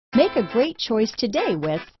Make a great choice today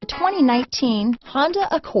with the 2019 Honda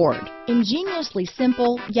Accord. Ingeniously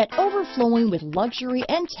simple, yet overflowing with luxury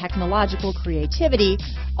and technological creativity,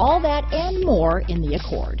 all that and more in the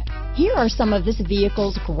Accord. Here are some of this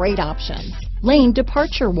vehicle's great options: lane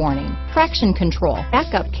departure warning, traction control,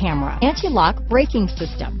 backup camera, anti-lock braking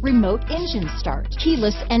system, remote engine start,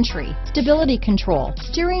 keyless entry, stability control,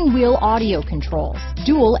 steering wheel audio controls,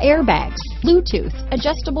 dual airbags, Bluetooth,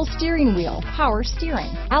 adjustable steering wheel, power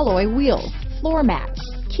steering, alloy wheels, floor mats,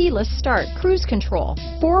 keyless start, cruise control,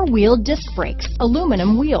 four-wheel disc brakes,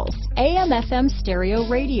 aluminum wheels, AM/FM stereo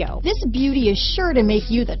radio. This beauty is sure to make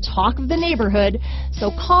you the talk of the neighborhood, so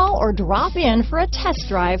call or drop in for a test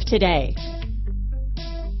drive today.